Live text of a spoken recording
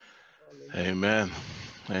Amen.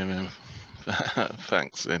 Amen.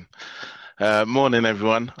 Thanks, then. Morning,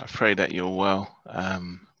 everyone. I pray that you're well.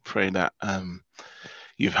 Pray that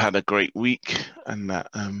you've had a great week and that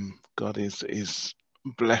God is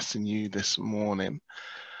blessing you this morning.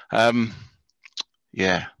 Um,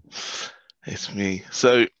 yeah, it's me.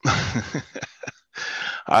 So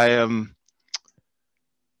I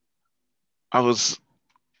I was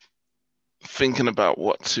thinking about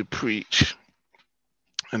what to preach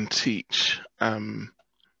and teach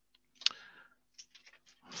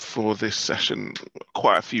for this session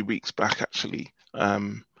quite a few weeks back, actually.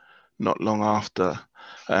 Not long after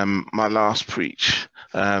my last preach,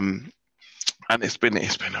 and it's been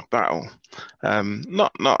a battle,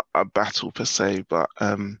 not a battle per se, but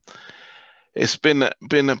it's been a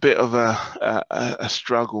bit of a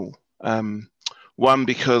struggle. One,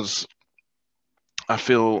 because I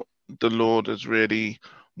feel the Lord is really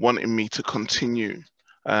wanting me to continue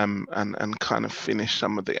and kind of finish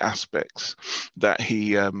some of the aspects that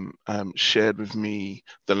He shared with me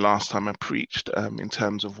the last time I preached in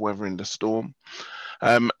terms of weathering the storm.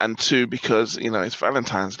 And two, because it's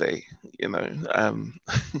Valentine's Day. You know,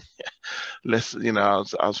 let's.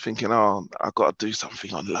 I was thinking, oh, I got to do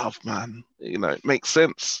something on love, man. It makes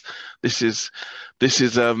sense. This is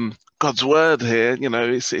God's word here.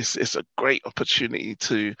 It's a great opportunity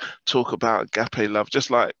to talk about agape love,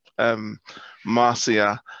 just like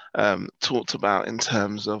Marcia talked about in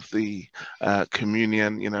terms of the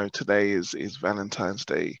communion. Today is Valentine's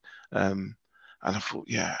Day. And I thought,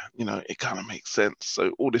 yeah, it kind of makes sense.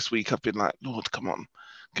 So all this week I've been like, Lord, come on,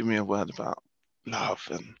 give me a word about love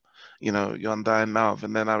and, your undying love.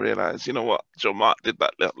 And then I realized, you know what, John Mark did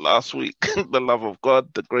that last week, the love of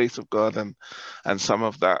God, the grace of God, and some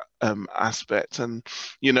of that aspect. And,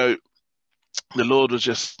 you know, the Lord was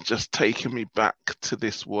just taking me back to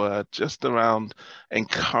this word, just around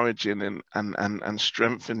encouraging and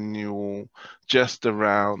strengthening you all, just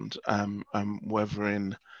around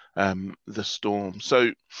weathering the storm.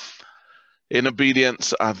 So in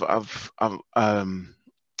obedience,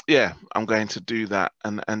 yeah, I'm going to do that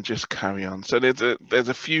and just carry on. So there's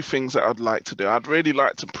a few things that I'd like to do. I'd really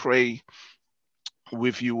like to pray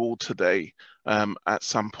with you all today at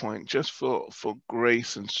some point, just for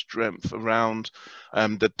grace and strength around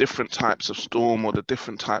the different types of storm or the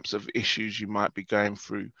different types of issues you might be going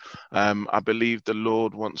through. I believe the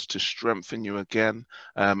Lord wants to strengthen you again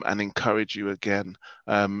and encourage you again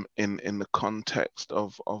in the context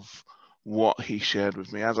of what He shared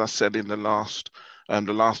with me. As I said in the last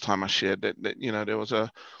time I shared that there was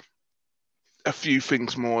a few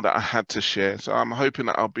things more that I had to share. So I'm hoping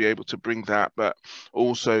that I'll be able to bring that, but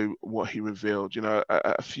also what He revealed.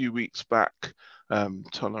 A few weeks back,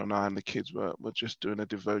 Tola and I and the kids were just doing a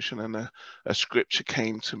devotion, and a scripture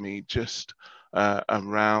came to me just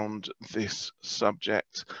around this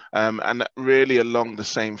subject, and really along the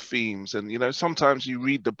same themes. And sometimes you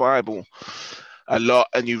read the Bible a lot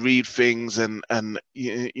and you read things and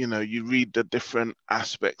you read the different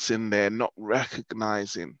aspects in there, not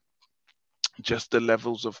recognizing just the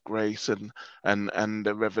levels of grace and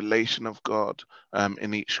the revelation of God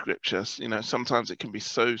in each scripture. Sometimes it can be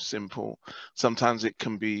so simple, sometimes it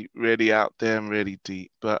can be really out there and really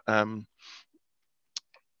deep. But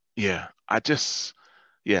yeah,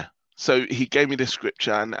 yeah. So He gave me this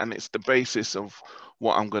scripture, and it's the basis of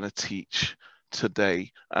what I'm going to teach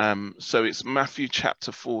today. So it's Matthew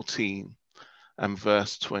chapter 14 and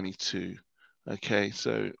verse 22. Okay,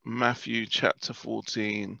 so Matthew chapter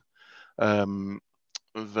 14.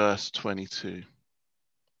 Verse 22.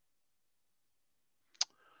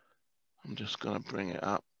 I'm just going to bring it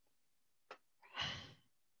up.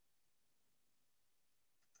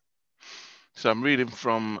 So I'm reading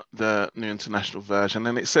from the New International Version,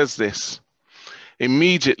 and it says this: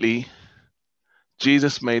 Immediately,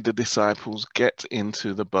 Jesus made the disciples get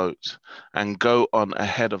into the boat and go on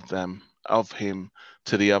ahead of him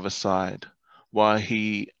to the other side, while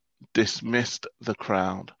He dismissed the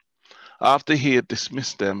crowd. After He had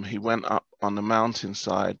dismissed them, He went up on the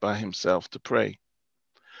mountainside by Himself to pray.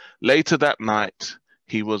 Later that night,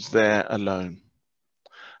 He was there alone,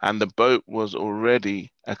 and the boat was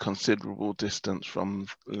already a considerable distance from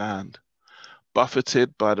land,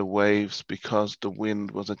 buffeted by the waves because the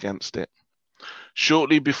wind was against it.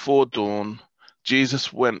 Shortly before dawn,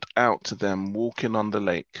 Jesus went out to them walking on the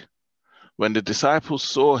lake. When the disciples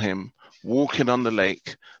saw Him walking on the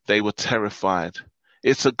lake, they were terrified.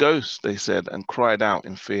 "It's a ghost," they said, and cried out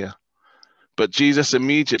in fear. But Jesus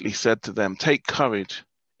immediately said to them, "Take courage,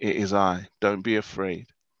 it is I. Don't be afraid."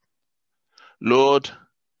 "Lord,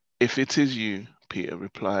 if it is you," Peter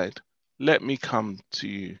replied, "let me come to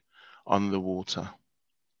you on the water."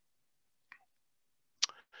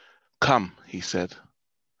 "Come," he said.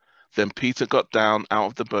 Then Peter got down out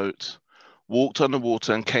of the boat, walked on the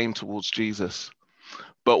water, and came towards Jesus.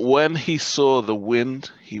 But when he saw the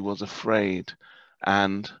wind, he was afraid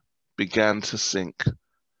and began to sink.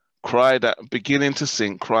 Beginning to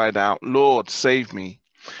sink, cried out, "Lord, save me."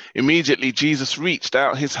 Immediately Jesus reached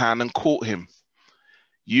out his hand and caught him.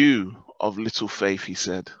 "You of little faith," he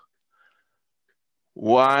said,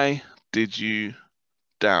 "why did you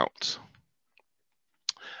doubt?"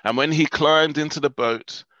 And when he climbed into the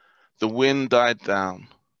boat, the wind died down.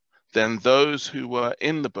 Then those who were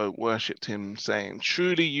in the boat worshipped him, saying,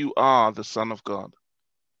 "Truly you are the Son of God."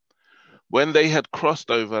 When they had crossed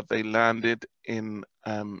over, they landed in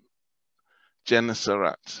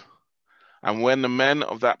Gennesaret. And when the men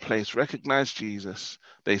of that place recognized Jesus,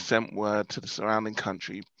 they sent word to the surrounding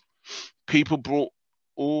country. People brought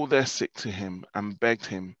all their sick to him and begged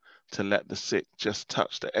him to let the sick just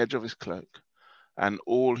touch the edge of his cloak. And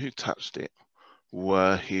all who touched it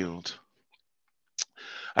were healed.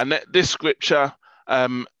 And this scripture,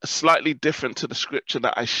 slightly different to the scripture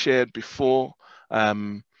that I shared before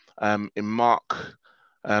in Mark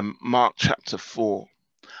chapter 4.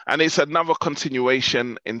 And it's another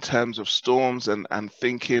continuation in terms of storms and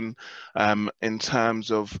thinking in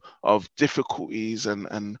terms of difficulties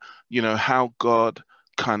and you know, how God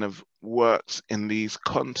kind of works in these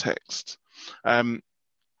contexts. And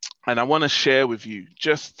I want to share with you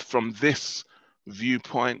just from this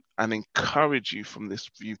viewpoint and encourage you from this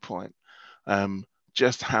viewpoint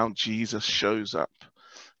just how Jesus shows up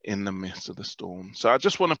in the midst of the storm. So I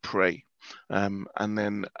just want to pray and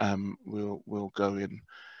then we'll go in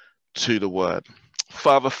to the word.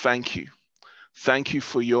 Father, thank you. Thank you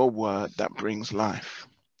for your word that brings life.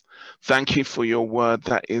 Thank you for your word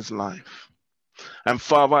that is life. And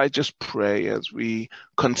Father, I just pray as we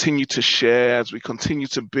continue to share, as we continue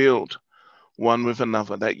to build one with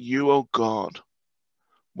another, that you, oh God,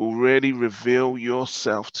 will really reveal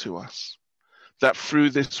yourself to us. That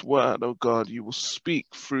through this word, oh God, you will speak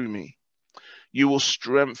through me. You will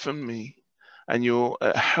strengthen me and you'll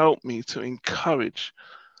help me to encourage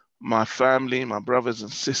my family, my brothers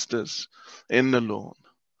and sisters in the Lord,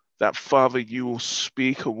 that Father, you will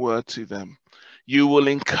speak a word to them. You will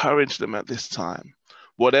encourage them at this time,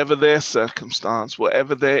 whatever their circumstance,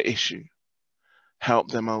 whatever their issue,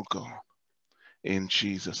 help them, oh God, in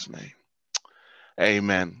Jesus' name.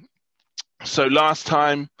 Amen. So last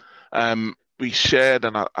time we shared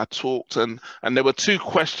and I talked and there were two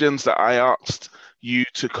questions that I asked you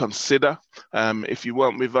to consider. If you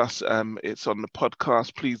weren't with us, it's on the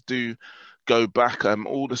podcast. Please do go back.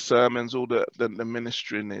 All the sermons, all the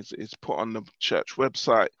ministering is put on the church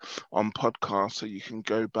website on podcast, so you can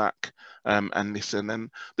go back and listen.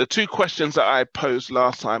 And the two questions that I posed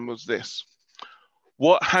last time was this: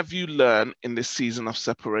 what have you learned in this season of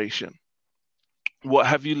separation? What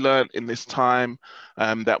have you learned in this time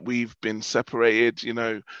that we've been separated? You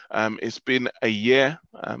know, it's been a year.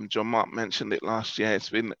 John Mark mentioned it last year.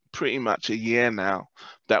 It's been pretty much a year now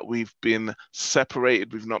that we've been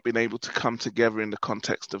separated. We've not been able to come together in the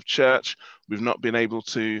context of church. We've not been able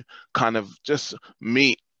to kind of just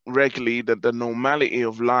meet regularly. That the normality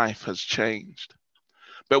of life has changed.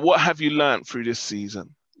 But what have you learned through this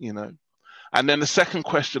season? You know? And then the second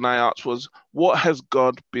question I asked was, what has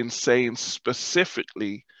God been saying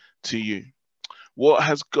specifically to you? What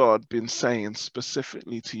has God been saying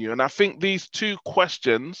specifically to you? And I think these two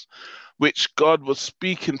questions, which God was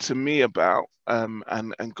speaking to me about,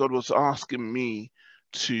 and God was asking me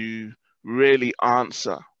to really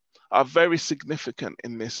answer, are very significant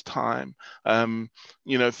in this time.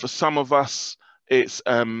 You know, for some of us, it's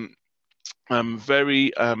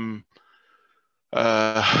very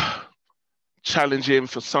challenging.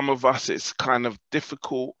 For some of us, it's kind of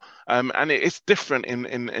difficult, and it's different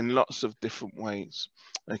in lots of different ways.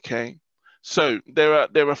 Okay, so there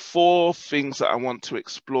are four things that I want to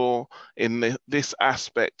explore in this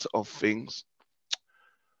aspect of things.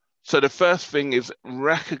 So the first thing is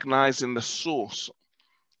recognizing the source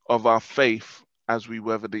of our faith as we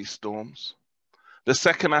weather these storms. The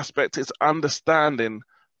second aspect is understanding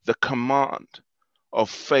the command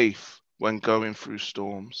of faith when going through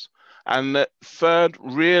storms. And the third,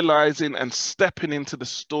 realizing and stepping into the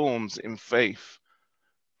storms in faith.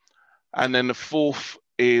 And then the fourth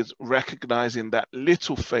is recognizing that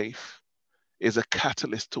little faith is a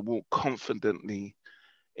catalyst to walk confidently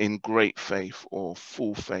in great faith or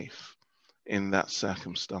full faith in that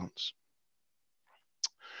circumstance.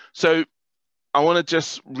 So I want to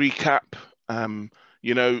just recap.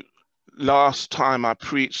 You know, last time I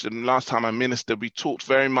preached and last time I ministered, we talked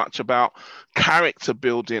very much about character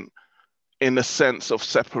building in the sense of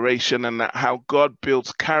separation, and that how God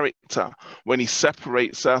builds character when he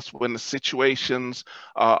separates us, when the situations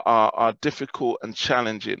are difficult and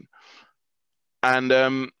challenging. And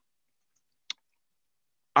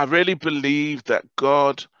I really believe that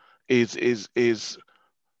God is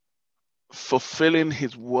fulfilling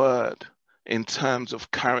his word in terms of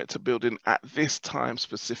character building at this time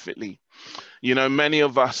specifically. You know, many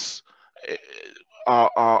of us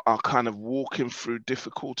are kind of walking through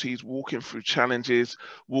difficulties, walking through challenges,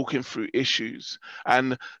 walking through issues.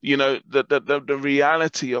 And, you know, the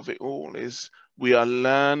reality of it all is we are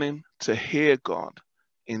learning to hear God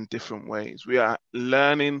in different ways. We are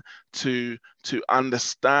learning to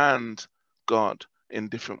understand God in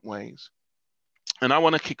different ways. And I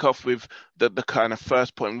want to kick off with the kind of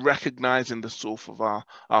first point, recognizing the source of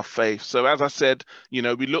our faith. So as I said, you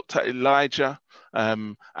know, we looked at Elijah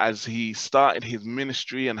as he started his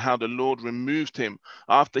ministry and how the Lord removed him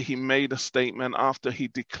after he made a statement, after he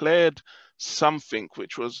declared something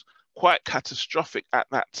which was quite catastrophic at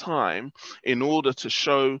that time, in order to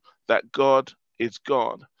show that God is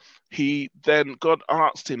God. God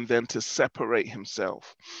asked him then to separate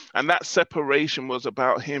himself. And that separation was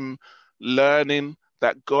about him learning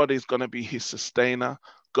that God is going to be his sustainer,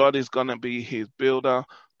 God is going to be his builder,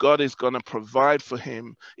 God is going to provide for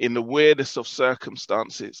him in the weirdest of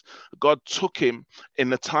circumstances. God took him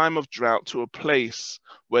in the time of drought to a place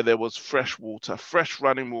where there was fresh water, fresh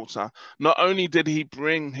running water. Not only did he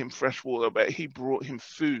bring him fresh water, but he brought him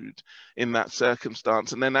food in that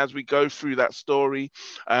circumstance. And then as we go through that story,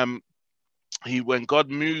 when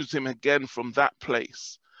God moves him again from that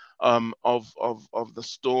place of the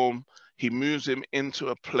storm, he moves him into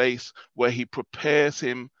a place where he prepares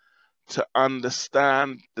him to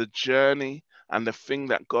understand the journey and the thing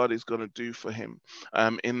that God is going to do for him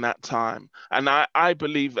in that time. And I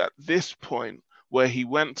believe at this point, where he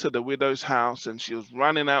went to the widow's house and she was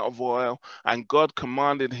running out of oil and God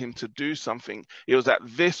commanded him to do something, it was at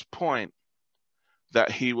this point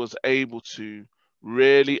that he was able to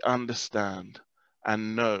really understand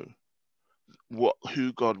and know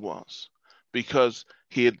who God was, because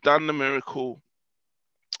he had done the miracle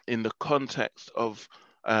in the context of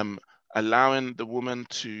allowing the woman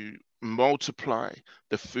to multiply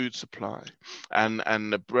the food supply and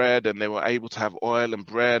the bread, and they were able to have oil and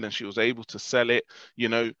bread, and she was able to sell it, you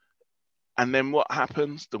know. And then what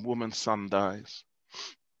happens? The woman's son dies,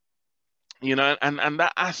 you know. And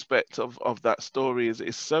that aspect of that story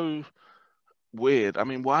is so weird. I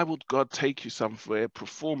mean, why would God take you somewhere,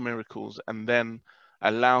 perform miracles, and then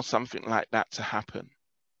allow something like that to happen?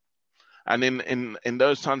 And in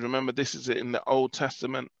those times, remember, this is in the Old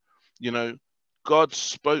Testament, you know, God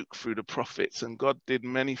spoke through the prophets, and God did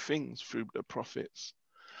many things through the prophets.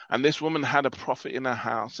 And this woman had a prophet in her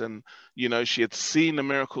house, and, you know, she had seen the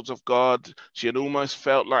miracles of God. She had almost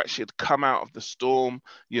felt like she had come out of the storm.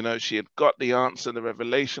 You know, she had got the answer, the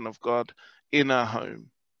revelation of God in her home.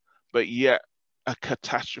 But yet a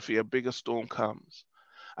catastrophe, a bigger storm comes.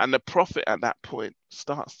 And the prophet at that point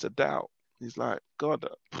starts to doubt. He's like, God,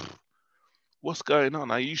 what's going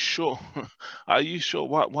on? Are you sure? Are you sure?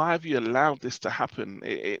 Why have you allowed this to happen?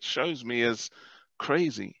 It shows me as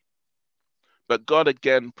crazy. But God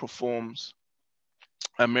again performs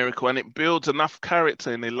a miracle, and it builds enough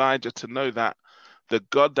character in Elijah to know that the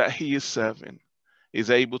God that he is serving is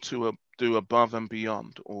able to do above and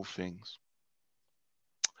beyond all things.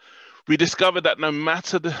 We discovered that no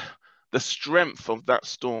matter the strength of that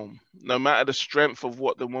storm, no matter the strength of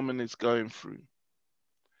what the woman is going through,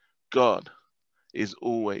 God is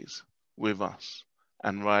always with us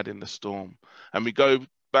and riding the storm. And we go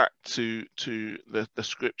back to the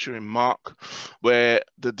scripture in Mark, where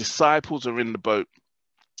the disciples are in the boat,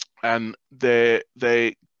 and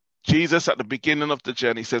Jesus at the beginning of the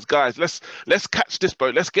journey says, guys, let's catch this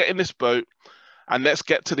boat, let's get in this boat and let's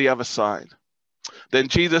get to the other side. Then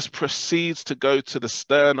Jesus proceeds to go to the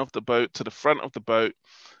stern of the boat, to the front of the boat,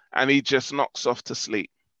 and he just knocks off to sleep.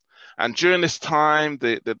 And during this time,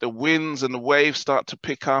 the winds and the waves start to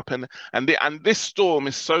pick up, and this storm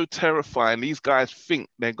is so terrifying. These guys think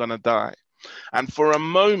they're going to die. And for a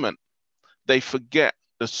moment, they forget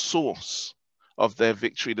the source of their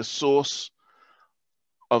victory, the source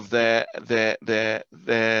of their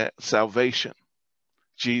salvation,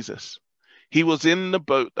 Jesus. He was in the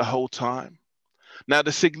boat the whole time. Now,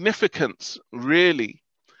 the significance really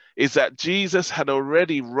is that Jesus had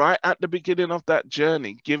already, right at the beginning of that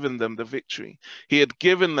journey, given them the victory. He had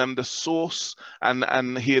given them the source,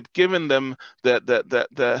 and he had given them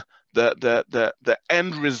the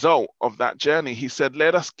end result of that journey. He said,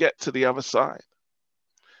 let us get to the other side.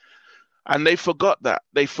 And they forgot that.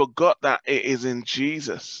 They forgot that it is in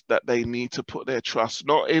Jesus that they need to put their trust,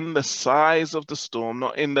 not in the size of the storm,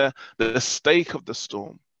 not in the stake of the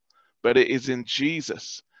storm, but it is in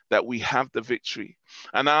Jesus that we have the victory.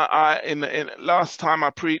 And in last time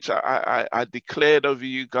I preached, I declared over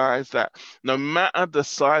you guys that no matter the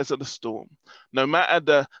size of the storm, no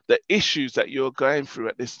matter the issues that you're going through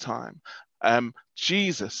at this time,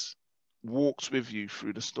 Jesus walks with you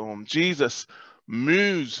through the storm. Jesus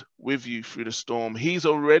moves with you through the storm. He's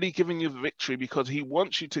already given you the victory because he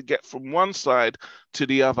wants you to get from one side to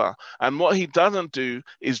the other. And what he doesn't do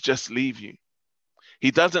is just leave you.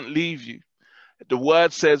 He doesn't leave you. The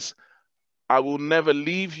word says, I will never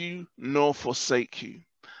leave you nor forsake you.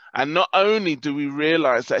 And not only do we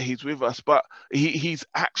realize that he's with us, but he's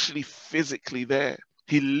actually physically there.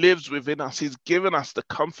 He lives within us. He's given us the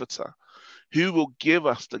comforter who will give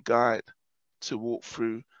us the guide to walk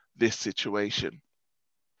through this situation.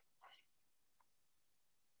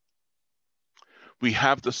 We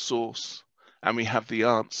have the source and we have the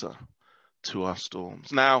answer to our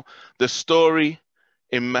storms. Now, the story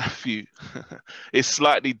in Matthew is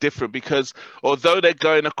slightly different because although they're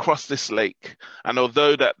going across this lake and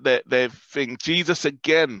although that they're thing, Jesus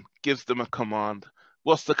again gives them a command.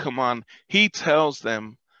 What's the command? He tells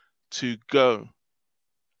them to go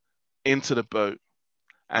into the boat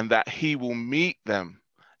and that he will meet them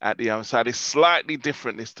at the other side. It's slightly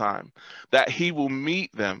different this time, that he will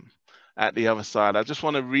meet them at the other side. I just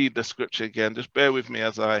want to read the scripture again. Just bear with me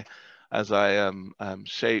as I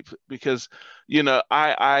shape, because you know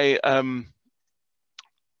I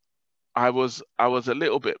was a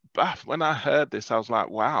little bit baffled when I heard this. I was like,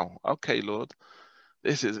 wow, okay, Lord,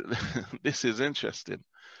 this is this is interesting,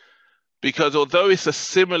 because although it's a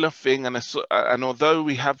similar thing and although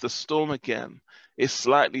we have the storm again, it's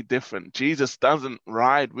slightly different. Jesus doesn't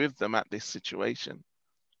ride with them at this situation,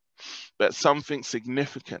 but something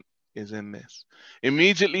significant is in this.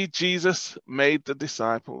 Immediately Jesus made the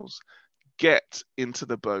disciples get into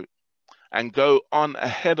the boat and go on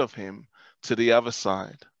ahead of him to the other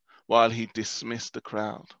side while he dismissed the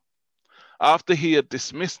crowd. After he had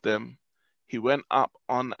dismissed them, he went up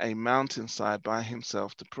on a mountainside by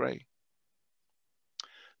himself to pray.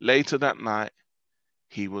 Later that night,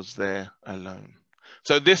 he was there alone.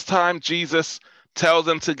 So this time Jesus tells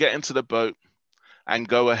them to get into the boat and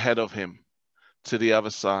go ahead of him to the other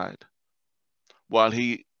side while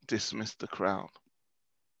he dismissed the crowd.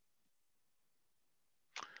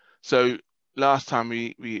 So last time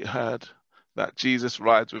we heard that Jesus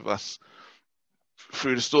rides with us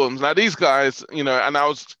through the storms. Now these guys, you know, and I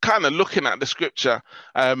was kind of looking at the scripture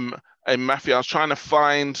in Matthew. I was trying to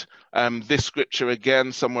find this scripture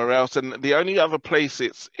again somewhere else, and the only other place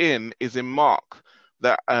it's in is in Mark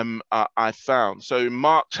that I found. So in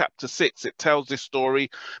Mark chapter 6, it tells this story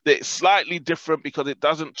that it's slightly different because it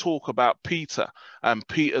doesn't talk about Peter and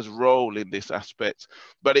Peter's role in this aspect,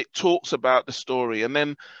 but it talks about the story. And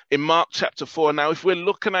then in Mark chapter 4, now if we're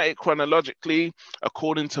looking at it chronologically,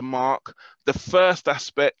 according to Mark, the first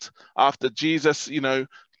aspect after Jesus, you know,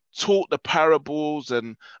 taught the parables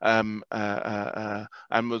and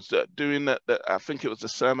was doing that, I think it was the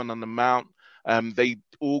Sermon on the Mount. They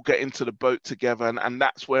all get into the boat together, and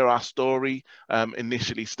that's where our story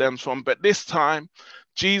initially stems from. But this time,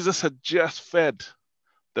 Jesus had just fed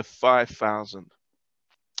the 5,000.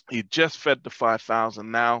 He just fed the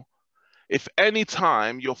 5,000. Now, if any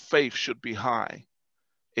time your faith should be high,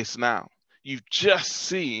 it's now. You've just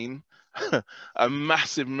seen a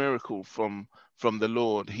massive miracle from the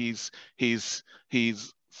Lord. He's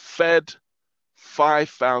fed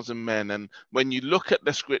 5,000 men, and when you look at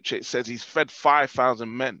the scripture, it says he's fed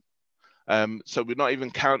 5,000 men. So we're not even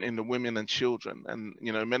counting the women and children, and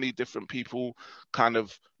you know, many different people kind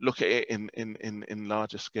of look at it in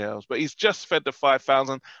larger scales. But he's just fed the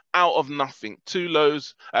 5,000 out of nothing. 3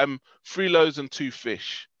 loaves and 2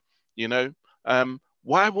 fish. You know,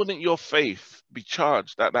 why wouldn't your faith be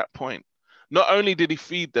charged at that point? Not only did he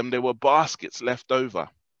feed them, there were baskets left over.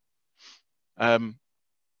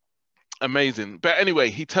 Amazing. But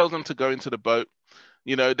anyway, he tells them to go into the boat.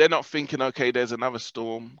 You know, they're not thinking, okay, there's another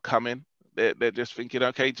storm coming. They're just thinking,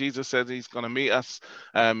 okay, Jesus says he's going to meet us.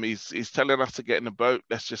 He's telling us to get in the boat.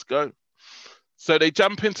 Let's just go. So they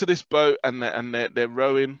jump into this boat and they're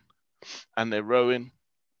rowing and they're rowing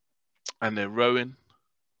and they're rowing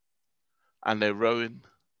and they're rowing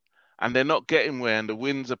and they're not getting where, and the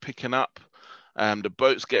winds are picking up. The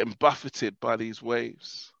boat's getting buffeted by these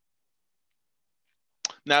waves.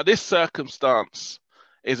 Now, this circumstance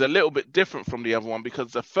is a little bit different from the other one,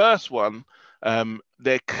 because the first one,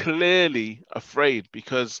 they're clearly afraid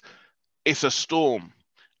because it's a storm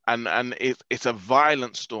and it's a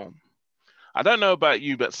violent storm. I don't know about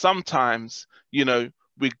you, but sometimes,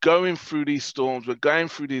 we're going through these storms, we're going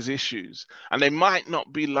through these issues, and they might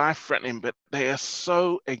not be life-threatening, but they are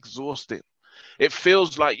so exhausting. It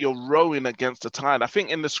feels like you're rowing against the tide. I think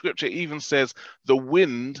in the scripture it even says the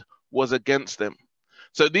wind was against them.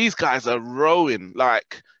 So these guys are rowing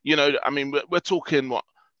like, I mean, we're talking what?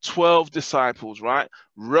 12 disciples, right?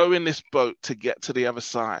 Rowing this boat to get to the other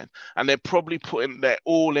side. And they're probably putting their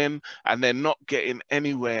all in and they're not getting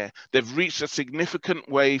anywhere. They've reached a significant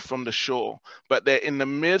way from the shore, but they're in the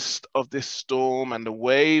midst of this storm and the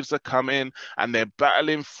waves are coming and they're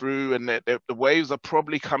battling through and the waves are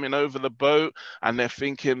probably coming over the boat and they're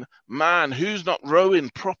thinking, man, who's not rowing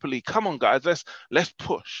properly? Come on, guys, let's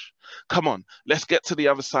push. Come on, let's get to the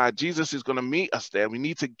other side. Jesus is going to meet us there. We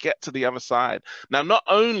need to get to the other side. Now, not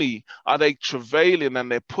only are they travailing and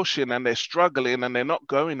they're pushing and they're struggling and they're not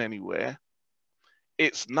going anywhere,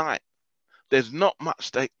 it's night. There's not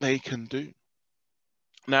much they can do.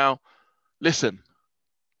 Now, listen,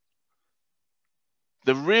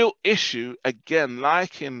 the real issue, again,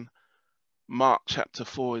 like in Mark chapter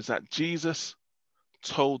 4, is that Jesus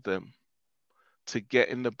told them to get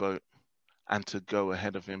in the boat and to go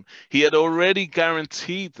ahead of him. He had already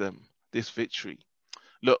guaranteed them this victory.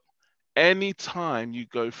 Look, anytime you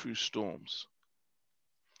go through storms,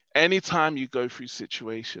 anytime you go through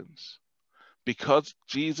situations, because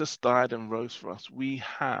Jesus died and rose for us, we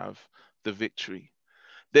have the victory.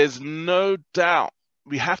 There's no doubt,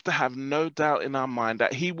 we have to have no doubt in our mind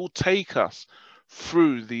that he will take us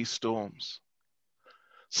through these storms.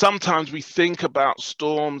 Sometimes we think about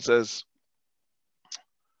storms as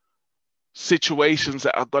situations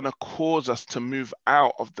that are going to cause us to move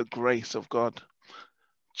out of the grace of God.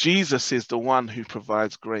 Jesus is the one who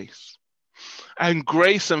provides grace. And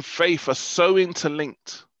grace and faith are so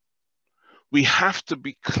interlinked. We have to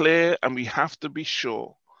be clear and we have to be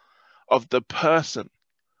sure of the person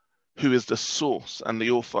who is the source and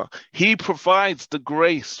the author. He provides the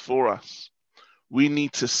grace for us. We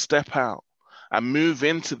need to step out and move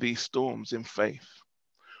into these storms in faith.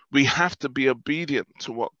 We have to be obedient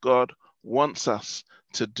to what God wants us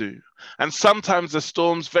to do. And sometimes the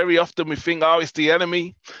storms, very often we think, oh, it's the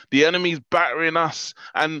enemy. The enemy's battering us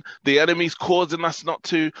and the enemy's causing us not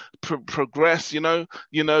to progress.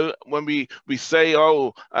 When we say,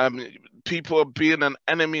 people are being an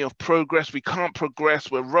enemy of progress, we can't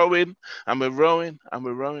progress. We're rowing and we're rowing and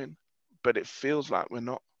we're rowing, but it feels like we're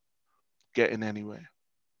not getting anywhere.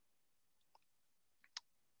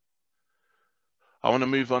 I want to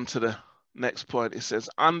move on to the next point. It says,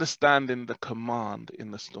 understanding the command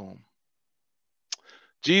in the storm.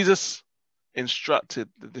 Jesus instructed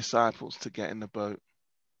the disciples to get in the boat.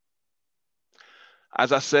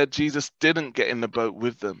 As I said, Jesus didn't get in the boat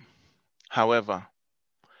with them. However,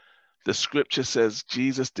 the scripture says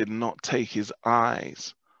Jesus did not take his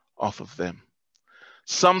eyes off of them.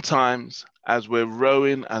 Sometimes as we're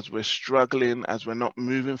rowing, as we're struggling, as we're not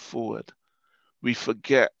moving forward, we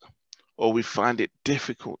forget or we find it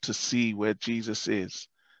difficult to see where Jesus is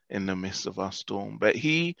in the midst of our storm. But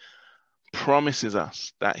he promises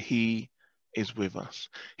us that he is with us.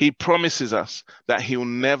 He promises us that he'll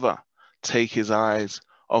never take his eyes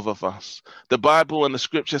off of us. The Bible and the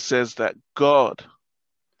scripture says that God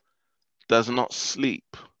does not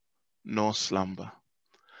sleep nor slumber.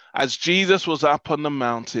 As Jesus was up on the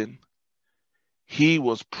mountain, he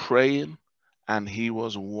was praying and he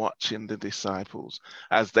was watching the disciples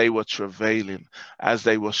as they were travailing, as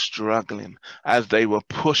they were struggling, as they were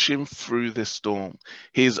pushing through the storm.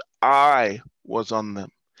 His eye was on them.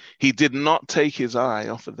 He did not take his eye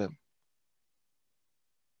off of them.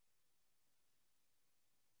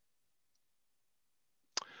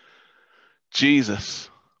 Jesus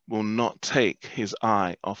will not take his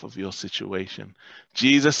eye off of your situation.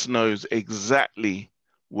 Jesus knows exactly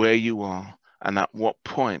where you are and at what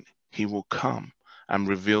point he will come and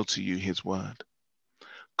reveal to you his word.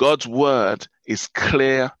 God's word is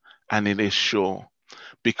clear and it is sure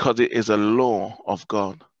because it is a law of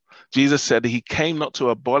God. Jesus said he came not to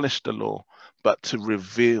abolish the law, but to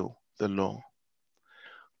reveal the law.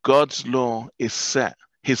 God's law is set.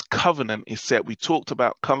 His covenant is set. We talked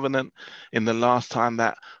about covenant in the last time,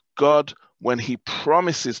 that God, when he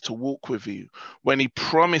promises to walk with you, when he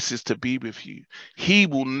promises to be with you, he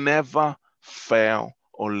will never fail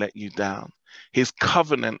or let you down. His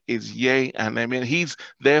covenant is yea and amen. He's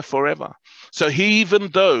there forever. So even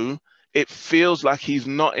though it feels like he's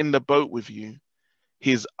not in the boat with you,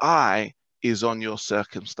 his eye is on your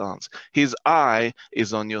circumstance. His eye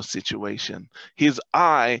is on your situation. His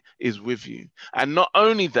eye is with you. And not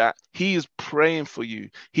only that, he is praying for you.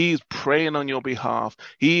 He is praying on your behalf.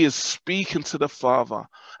 He is speaking to the Father,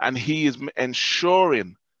 and he is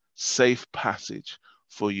ensuring safe passage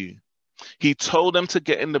for you. He told them to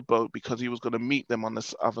get in the boat because he was going to meet them on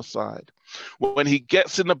the other side. When he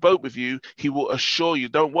gets in the boat with you, he will assure you,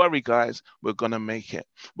 don't worry, guys, we're going to make it.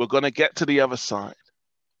 We're going to get to the other side.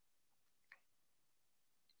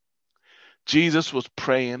 Jesus was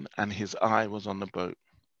praying and his eye was on the boat.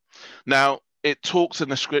 Now, it talks in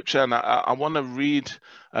the scripture, and I want to read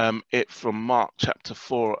it from Mark chapter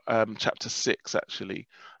 4, chapter 6, actually.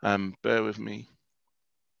 Bear with me.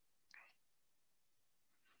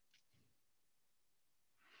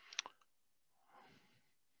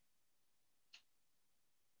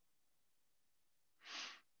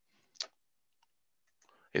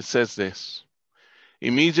 It says this.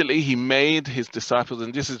 Immediately he made his disciples,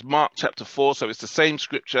 and this is Mark chapter 4, so it's the same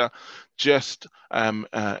scripture, just in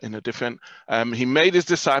a different. He made his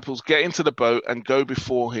disciples get into the boat and go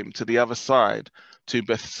before him to the other side, to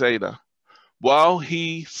Bethsaida, while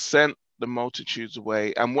he sent the multitudes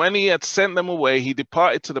away. And when he had sent them away, he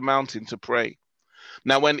departed to the mountain to pray.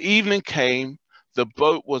 Now when evening came, the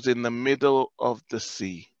boat was in the middle of the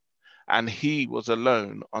sea, and he was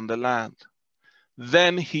alone on the land.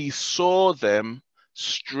 Then he saw them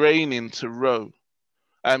straining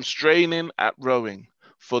at rowing,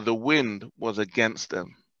 for the wind was against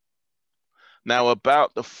them. Now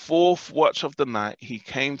about the 4th watch of the night, he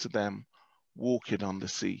came to them walking on the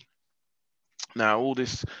sea. Now all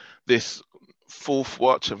this 4th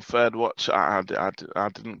watch and 3rd watch, I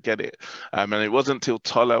didn't get it, and it wasn't until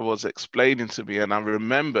Tola was explaining to me, and I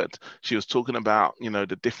remembered she was talking about, you know,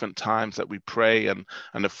 the different times that we pray and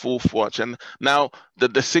the 4th watch. And now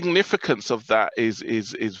the significance of that is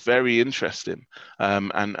very interesting,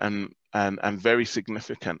 and very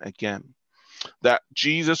significant again, that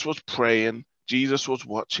Jesus was praying, Jesus was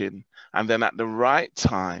watching, and then at the right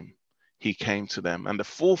time he came to them. And the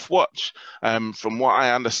 4th watch, from what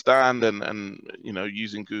I understand, and you know,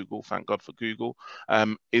 using Google, thank God for Google,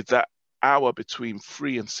 is that hour between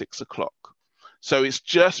 3 and 6 o'clock. So it's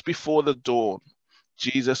just before the dawn.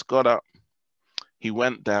 Jesus got up, he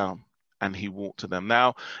went down, and he walked to them.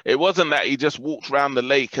 Now, it wasn't that he just walked around the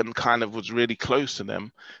lake and kind of was really close to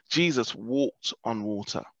them. Jesus walked on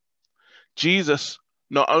water. Jesus,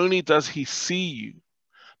 not only does he see you,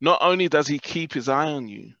 not only does he keep his eye on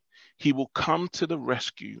you, he will come to the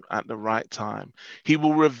rescue at the right time. He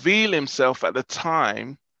will reveal himself at the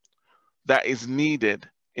time that is needed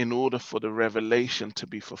in order for the revelation to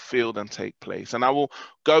be fulfilled and take place. And I will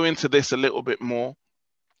go into this a little bit more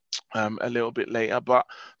a little bit later, but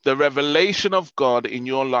the revelation of God in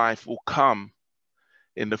your life will come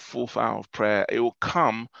in the 4th hour of prayer. It will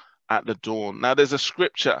come at the dawn. Now there's a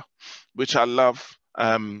scripture which I love.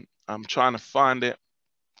 I'm trying to find it.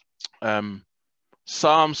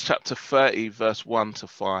 Psalms chapter 30, verse 1 to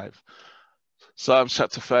 5. Psalms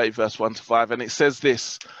chapter 30, verse 1 to 5. And it says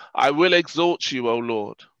this: I will exalt you, O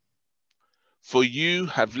Lord, for you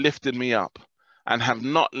have lifted me up and have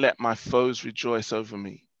not let my foes rejoice over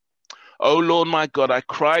me. O Lord my God, I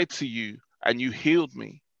cried to you and you healed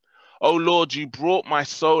me. O Lord, you brought my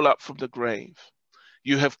soul up from the grave.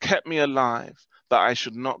 You have kept me alive, that I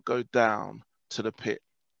should not go down to the pit.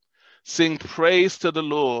 Sing praise to the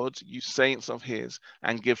Lord, you saints of his,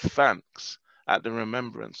 and give thanks at the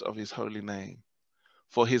remembrance of his holy name.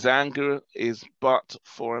 For his anger is but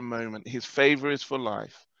for a moment, his favor is for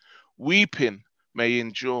life. Weeping may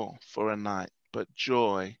endure for a night, but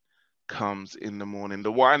joy comes in the morning.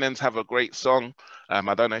 The Winans have a great song.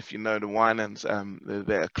 I don't know if you know the Winans.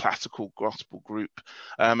 They're a classical gospel group,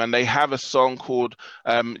 and they have a song called,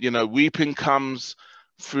 weeping comes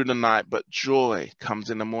through the night, but joy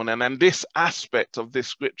comes in the morning. And this aspect of this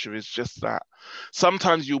scripture is just that.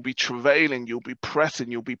 Sometimes you'll be travailing, you'll be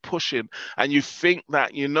pressing, you'll be pushing, and you think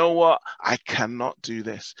that, you know what, I cannot do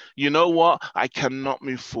this. You know what, I cannot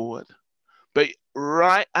move forward. But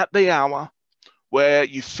right at the hour where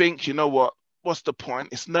you think, you know what, what's the point?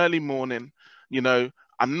 It's an early morning, you know,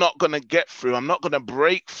 I'm not going to get through. I'm not going to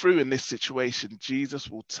break through in this situation.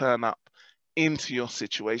 Jesus will turn up into your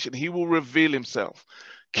situation. He will reveal himself.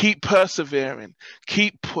 Keep persevering,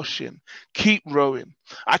 keep pushing, keep rowing.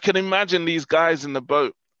 I can imagine these guys in the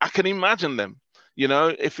boat. I can imagine them. You know,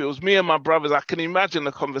 if it was me and my brothers, I can imagine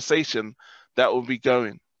the conversation that will be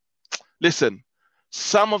going. Listen,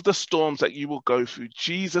 some of the storms that you will go through,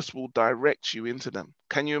 Jesus will direct you into them.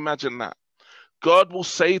 Can you imagine that? God will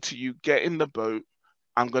say to you, get in the boat,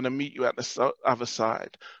 I'm going to meet you at the other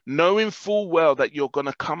side, knowing full well that you're going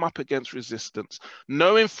to come up against resistance,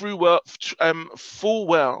 knowing full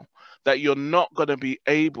well that you're not going to be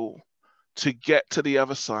able to get to the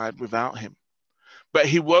other side without him. But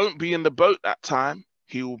he won't be in the boat that time.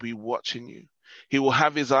 He will be watching you. He will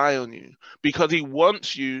have his eye on you because he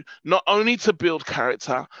wants you not only to build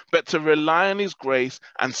character, but to rely on his grace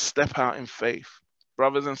and step out in faith.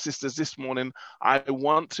 Brothers and sisters, this morning, I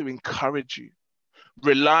want to encourage you.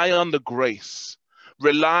 Rely on the grace.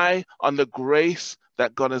 Rely on the grace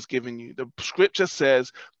that God has given you. The scripture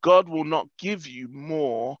says God will not give you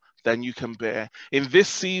more than you can bear. In this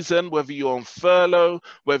season, whether you're on furlough,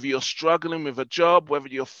 whether you're struggling with a job, whether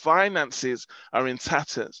your finances are in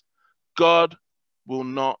tatters, God will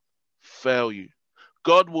not fail you.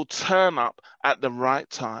 God will turn up at the right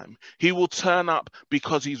time. He will turn up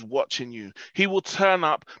because he's watching you. He will turn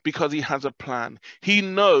up because he has a plan. He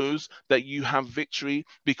knows that you have victory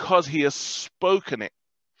because he has spoken it.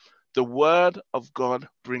 The word of God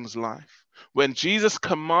brings life. When Jesus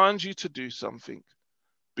commands you to do something,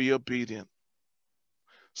 be obedient.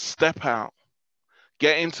 Step out,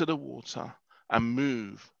 get into the water, and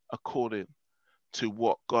move according to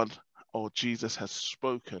what God or Jesus has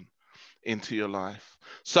spoken into your life.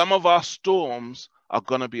 Some of our storms are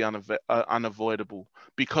going to be unavoidable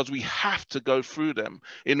because we have to go through them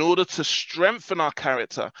in order to strengthen our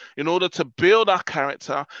character, in order to build our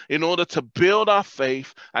character, in order to build our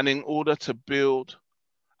faith, and in order to build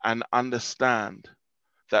and understand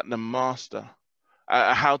that the master,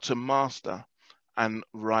 how to master and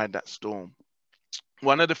ride that storm.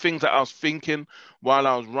 One of the things that I was thinking while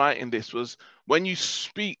I was writing this was when you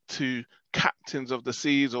speak to captains of the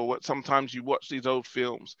seas, or what sometimes you watch these old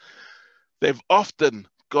films, they've often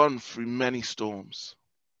gone through many storms.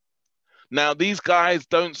 Now, these guys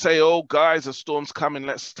don't say, oh, guys, a storm's coming,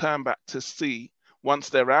 let's turn back to sea once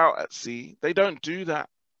they're out at sea. They don't do that.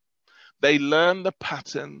 They learn the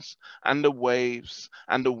patterns and the waves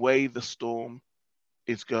and the way the storm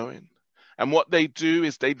is going. And what they do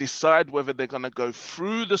is they decide whether they're going to go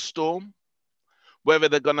through the storm, whether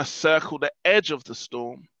they're going to circle the edge of the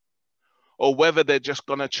storm, or whether they're just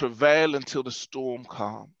going to travail until the storm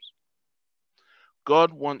calms.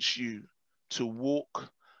 God wants you to walk,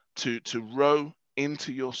 to row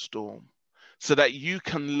into your storm so that you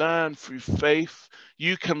can learn through faith.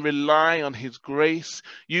 You can rely on his grace.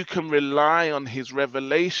 You can rely on his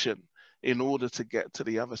revelation in order to get to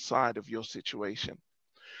the other side of your situation.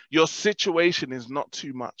 Your situation is not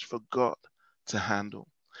too much for God to handle.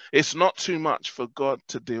 It's not too much for God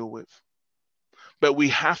to deal with. But we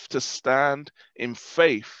have to stand in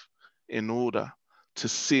faith in order to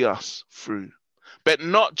see us through. But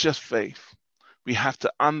not just faith. We have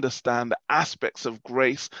to understand the aspects of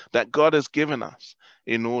grace that God has given us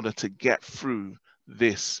in order to get through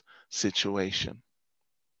this situation.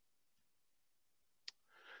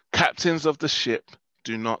 Captains of the ship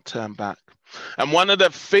do not turn back. And one of the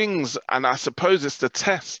things, and I suppose it's the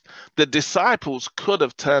test, the disciples could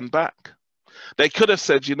have turned back. They could have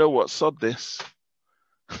said, you know what, sod this.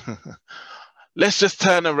 Let's just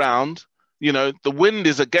turn around. You know, the wind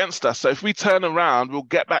is against us. So if we turn around, we'll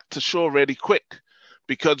get back to shore really quick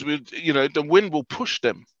because the wind will push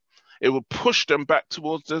them. It will push them back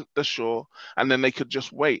towards the shore, and then they could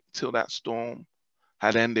just wait till that storm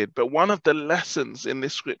had ended. But one of the lessons in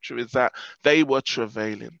this scripture is that they were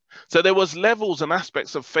travailing. So there was levels and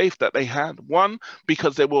aspects of faith that they had. One,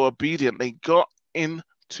 because they were obedient, they got into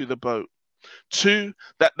the boat. Two,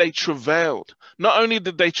 that they travailed. Not only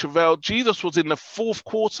did they travail, Jesus was in the fourth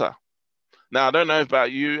quarter. Now, I don't know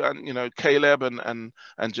about you, and Caleb and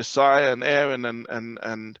Josiah and Aaron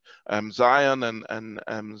and Zion and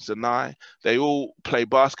Zanai, they all play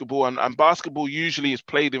basketball, and basketball usually is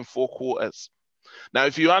played in 4 quarters. Now,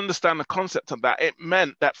 if you understand the concept of that, it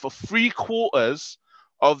meant that for 3 quarters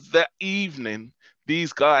of the evening,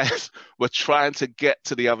 these guys were trying to get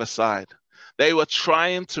to the other side. They were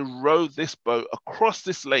trying to row this boat across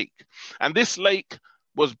this lake. And this lake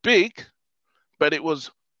was big, but it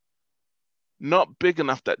was not big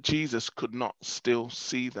enough that Jesus could not still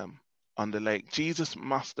see them on the lake. Jesus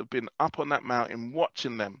must have been up on that mountain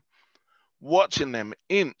watching them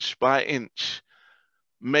inch by inch,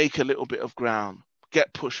 make a little bit of ground,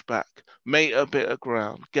 get pushed back, make a bit of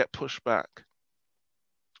ground, get pushed back.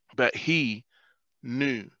 But he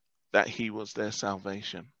knew that he was their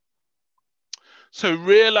salvation. So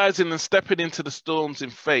realizing and stepping into the storms in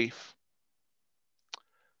faith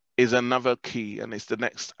is another key, and it's the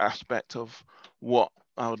next aspect of what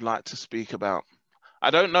I would like to speak about.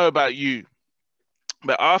 I don't know about you,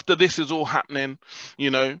 but after this is all happening,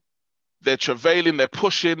 they're travailing, they're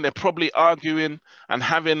pushing, they're probably arguing and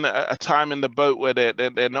having a time in the boat where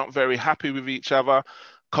they're not very happy with each other,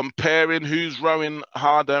 comparing who's rowing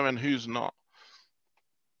harder and who's not.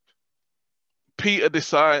 Peter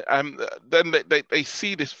decides, and then they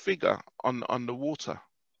see this figure on the water.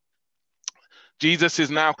 Jesus is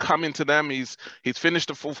now coming to them. He's finished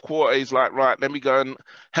the fourth quarter. He's like, right, let me go and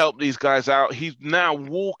help these guys out. He's now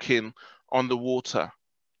walking on the water.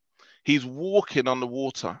 He's walking on the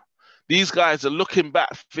water. These guys are looking back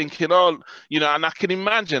thinking, oh, you know, and I can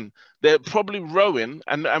imagine they're probably rowing.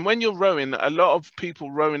 And when you're rowing, a lot of people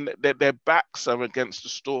rowing, their backs are against the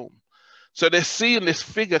storm. So they're seeing this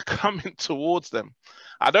figure coming towards them.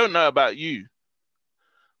 I don't know about you,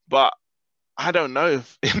 but I don't know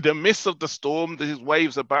if in the midst of the storm, these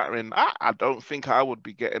waves are battering. I don't think I would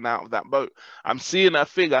be getting out of that boat. I'm seeing a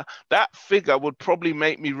figure. That figure would probably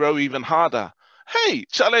make me row even harder. Hey,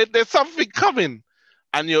 Charlie, there's something coming.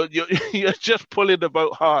 And you're just pulling the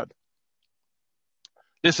boat hard.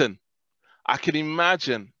 Listen, I can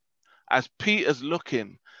imagine as Peter's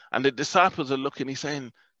looking and the disciples are looking, he's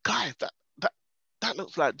saying, guys, that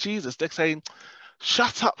looks like Jesus. They're saying,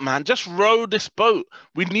 shut up, man. Just row this boat.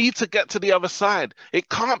 We need to get to the other side. It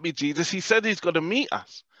can't be Jesus. He said he's going to meet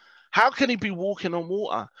us. How can he be walking on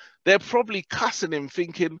water? They're probably cussing him,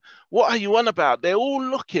 thinking, what are you on about? They're all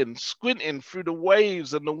looking, squinting through the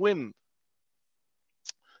waves and the wind,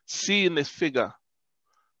 seeing this figure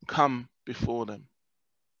come before them.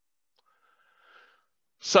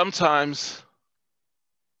 Sometimes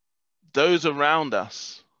those around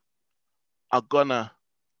us are gonna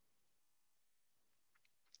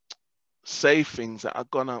say things that are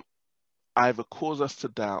gonna either cause us to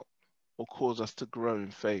doubt or cause us to grow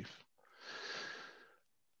in faith.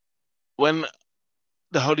 When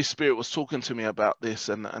the Holy Spirit was talking to me about this,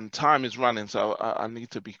 and time is running, so I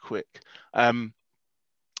need to be quick.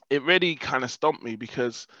 It really kind of stumped me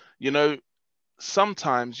because, you know,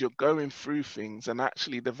 sometimes you're going through things and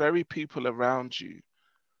actually the very people around you,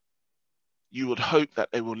 you would hope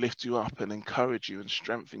that they will lift you up and encourage you and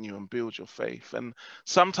strengthen you and build your faith. And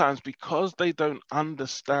sometimes because they don't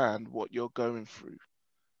understand what you're going through,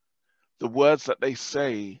 the words that they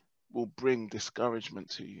say will bring discouragement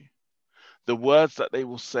to you. The words that they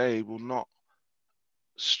will say will not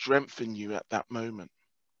strengthen you at that moment.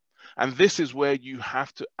 And this is where you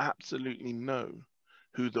have to absolutely know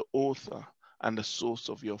who the author and the source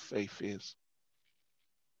of your faith is.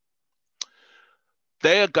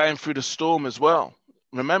 They are going through the storm as well.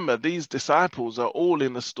 Remember, these disciples are all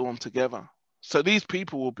in the storm together. So these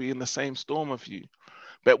people will be in the same storm of you.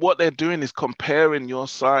 But what they're doing is comparing your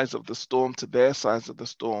size of the storm to their size of the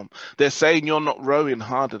storm. They're saying you're not rowing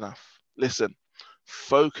hard enough. Listen,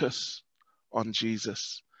 focus on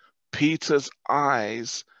Jesus. Peter's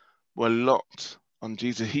eyes were locked on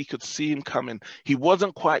Jesus. He could see him coming. He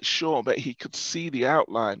wasn't quite sure, but he could see the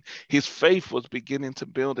outline. His faith was beginning to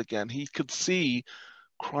build again. He could see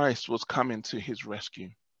Christ was coming to his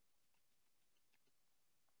rescue.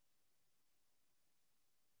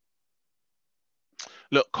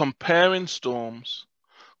 Look, comparing storms,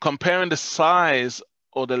 comparing the size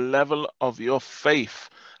or the level of your faith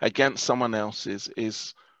against someone else's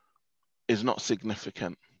is not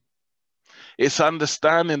significant. It's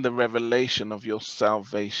understanding the revelation of your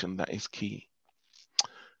salvation that is key.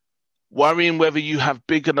 Worrying whether you have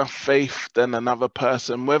big enough faith than another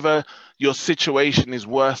person, whether your situation is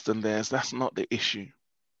worse than theirs, that's not the issue.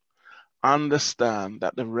 Understand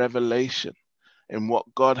that the revelation in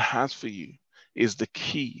what God has for you is the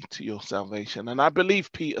key to your salvation. And I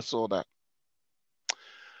believe Peter saw that.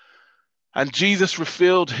 And Jesus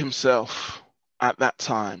revealed himself at that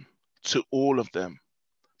time to all of them.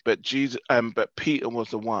 But Peter was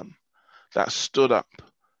the one that stood up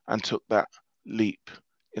and took that leap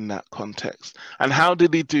in that context. And how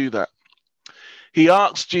did he do that? He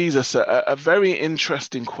asked Jesus a very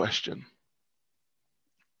interesting question.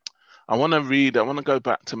 I want to go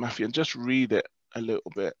back to Matthew and just read it a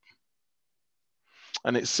little bit.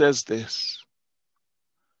 And it says this.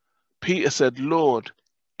 Peter said, Lord,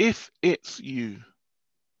 if it's you,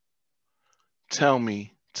 tell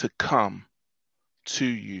me to come to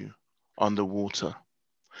you on the water.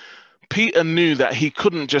 Peter knew that he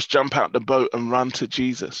couldn't just jump out the boat and run to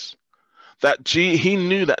Jesus. He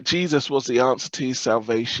knew that Jesus was the answer to his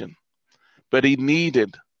salvation, but he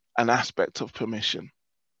needed an aspect of permission.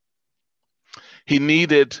 He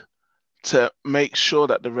needed to make sure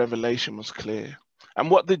that the revelation was clear. And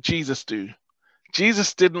what did Jesus do?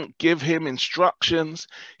 Jesus didn't give him instructions.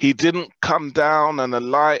 He didn't come down and a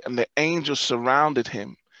light and the angels surrounded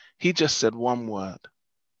him. He just said one word,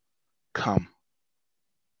 come.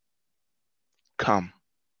 Come.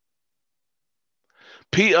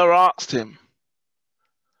 Peter asked him,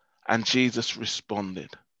 and Jesus responded.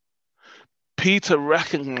 Peter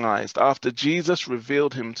recognized after Jesus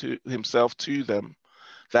revealed himself to them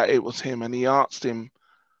that it was him, and he asked him,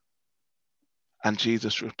 and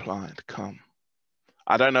Jesus replied, "Come."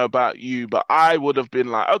 I don't know about you, but I would have been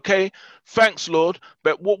like, okay, thanks, Lord,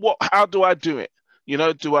 but how do I do it? You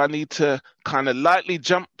know, do I need to kind of lightly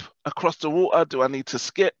jump across the water? Do I need to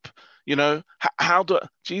skip? You know,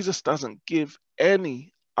 Jesus doesn't give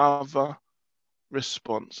any other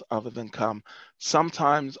response other than come.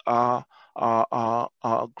 Sometimes our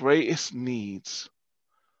greatest needs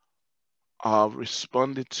are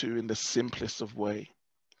responded to in the simplest of way.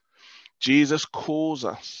 Jesus calls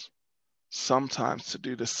us sometimes to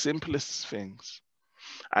do the simplest things.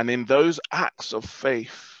 And in those acts of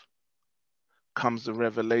faith comes the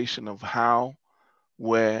revelation of how,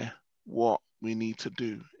 where, what we need to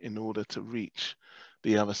do in order to reach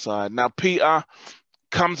the other side. Now, Peter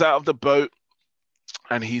comes out of the boat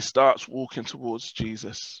and he starts walking towards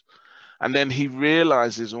Jesus. And then he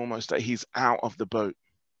realizes almost that he's out of the boat.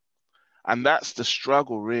 And that's the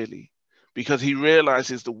struggle, really, because he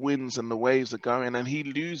realizes the winds and the waves are going and he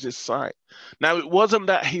loses sight. Now, it wasn't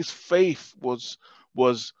that his faith was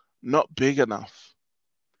not big enough.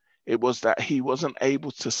 It was that he wasn't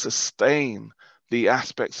able to sustain the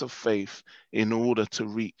aspects of faith in order to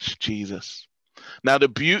reach Jesus. Now, the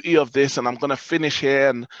beauty of this, and I'm going to finish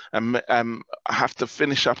here and I have to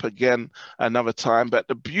finish up again another time, but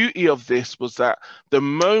the beauty of this was that the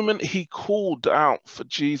moment he called out for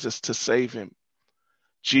Jesus to save him,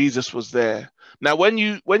 Jesus was there. Now, when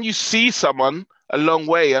you see someone a long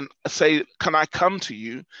way and say, "Can I come to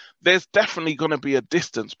you?" there's definitely going to be a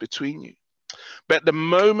distance between you. But the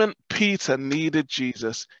moment Peter needed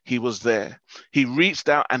Jesus, he was there. He reached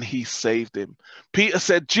out and he saved him. Peter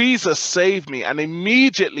said, "Jesus, save me." And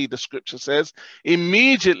immediately, the scripture says,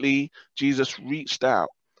 immediately Jesus reached out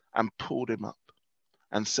and pulled him up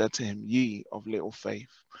and said to him, "Ye of little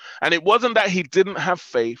faith." And it wasn't that he didn't have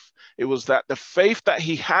faith. It was that the faith that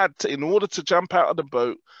he had in order to jump out of the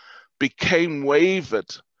boat became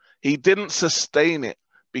wavered. He didn't sustain it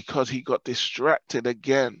because he got distracted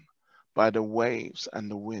again by the waves and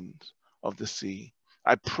the wind of the sea.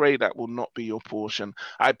 I pray that will not be your portion.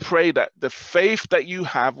 I pray that the faith that you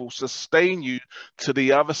have will sustain you to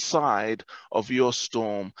the other side of your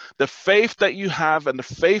storm. The faith that you have and the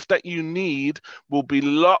faith that you need will be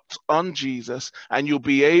locked on Jesus, and you'll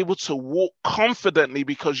be able to walk confidently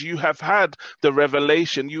because you have had the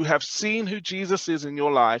revelation. You have seen who Jesus is in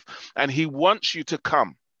your life, and he wants you to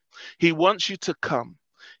come. He wants you to come.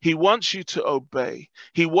 He wants you to obey.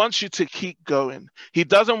 He wants you to keep going. He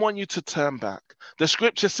doesn't want you to turn back. The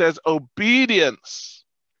scripture says obedience.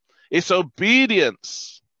 It's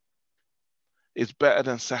obedience is better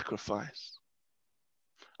than sacrifice.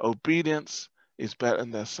 Obedience is better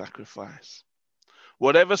than sacrifice.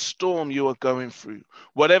 Whatever storm you are going through,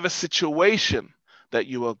 whatever situation that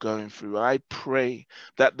you are going through, I pray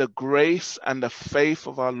that the grace and the faith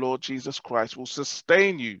of our Lord Jesus Christ will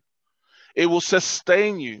sustain you. It will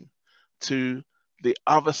sustain you to the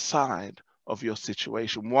other side of your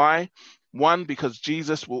situation. Why? One, because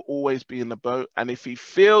Jesus will always be in the boat. And if he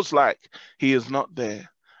feels like he is not there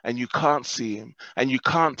and you can't see him and you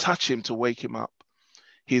can't touch him to wake him up,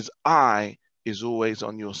 his eye is always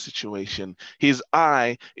on your situation. His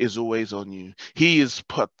eye is always on you. He is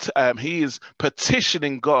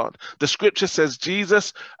petitioning God. The scripture says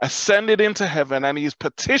Jesus ascended into heaven and he is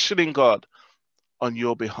petitioning God on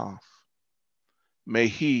your behalf. May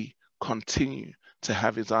he continue to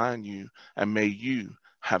have his eye on you, and may you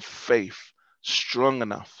have faith strong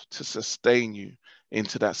enough to sustain you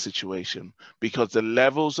into that situation, because the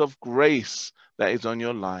levels of grace that is on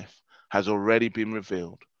your life has already been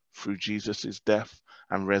revealed through Jesus' death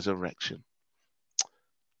and resurrection.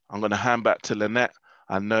 I'm going to hand back to Lynette.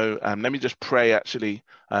 I know, let me just pray actually.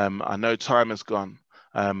 I know time has gone.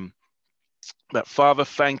 But Father,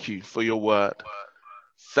 thank you for your word.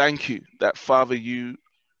 Thank you that, Father, you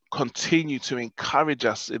continue to encourage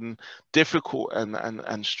us in difficult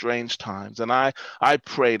and strange times. And I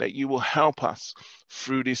pray that you will help us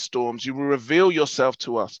through these storms. You will reveal yourself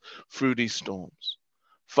to us through these storms.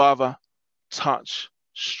 Father, touch,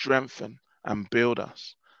 strengthen, and build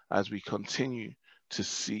us as we continue to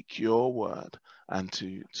seek your word and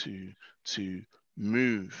to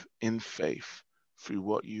move in faith through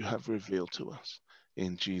what you have revealed to us.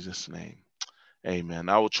 In Jesus' name. Amen.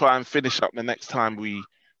 I will try and finish up the next time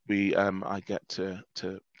I get to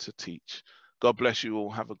teach. God bless you all.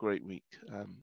 Have a great week.